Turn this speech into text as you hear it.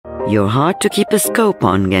You're hard to keep a scope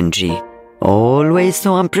on, Genji. Always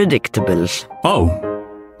so unpredictable. Oh,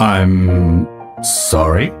 I'm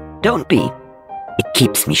sorry? Don't be. It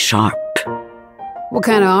keeps me sharp. What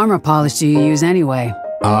kind of armor polish do you use anyway?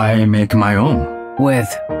 I make my own. With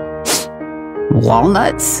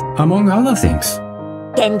walnuts? Among other things.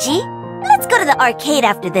 Genji, let's go to the arcade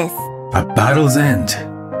after this. A battle's end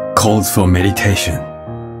calls for meditation,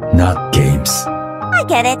 not games. I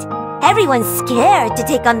get it. Everyone's scared to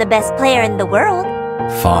take on the best player in the world.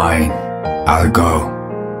 Fine, I'll go.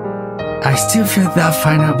 I still feel that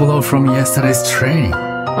final blow from yesterday's training.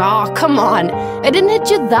 Oh, come on. It didn't hit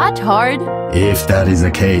you that hard. If that is the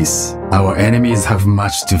case, our enemies have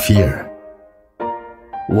much to fear.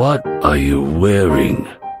 What are you wearing?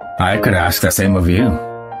 I could ask the same of you.